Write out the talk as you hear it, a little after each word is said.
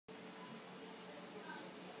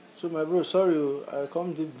So my bro, sorry, I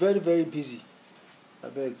come very busy. I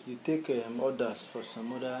beg you take orders for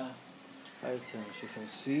some other items. You can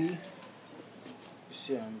see,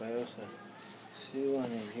 I'm by your side. See one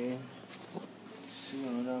again. See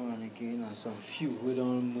another one again, and some few we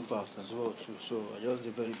don't move out as well too. So I just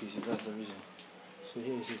get very busy. That's the reason. So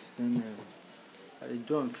here is it. Then I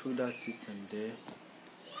done through that system there.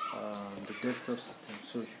 The desktop system.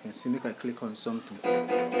 So if you can see, make I click on something.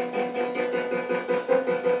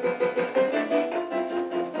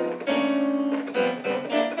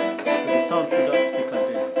 The sound through that speaker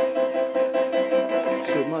there.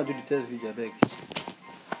 So I'm gonna do the test video, I beg.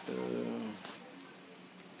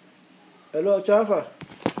 Hello, Chafa.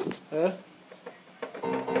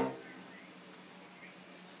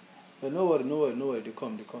 No worry. They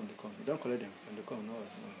come. You don't collect them. When they come, no worry.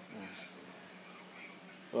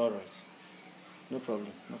 Alright. No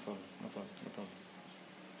problem.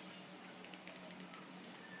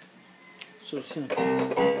 So see.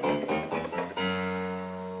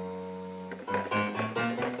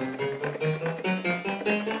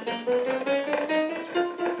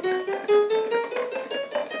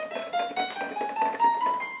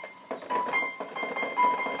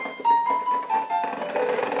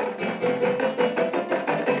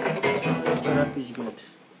 Pitch bend.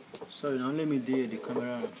 Sorry, now let me do the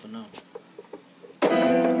camera for now.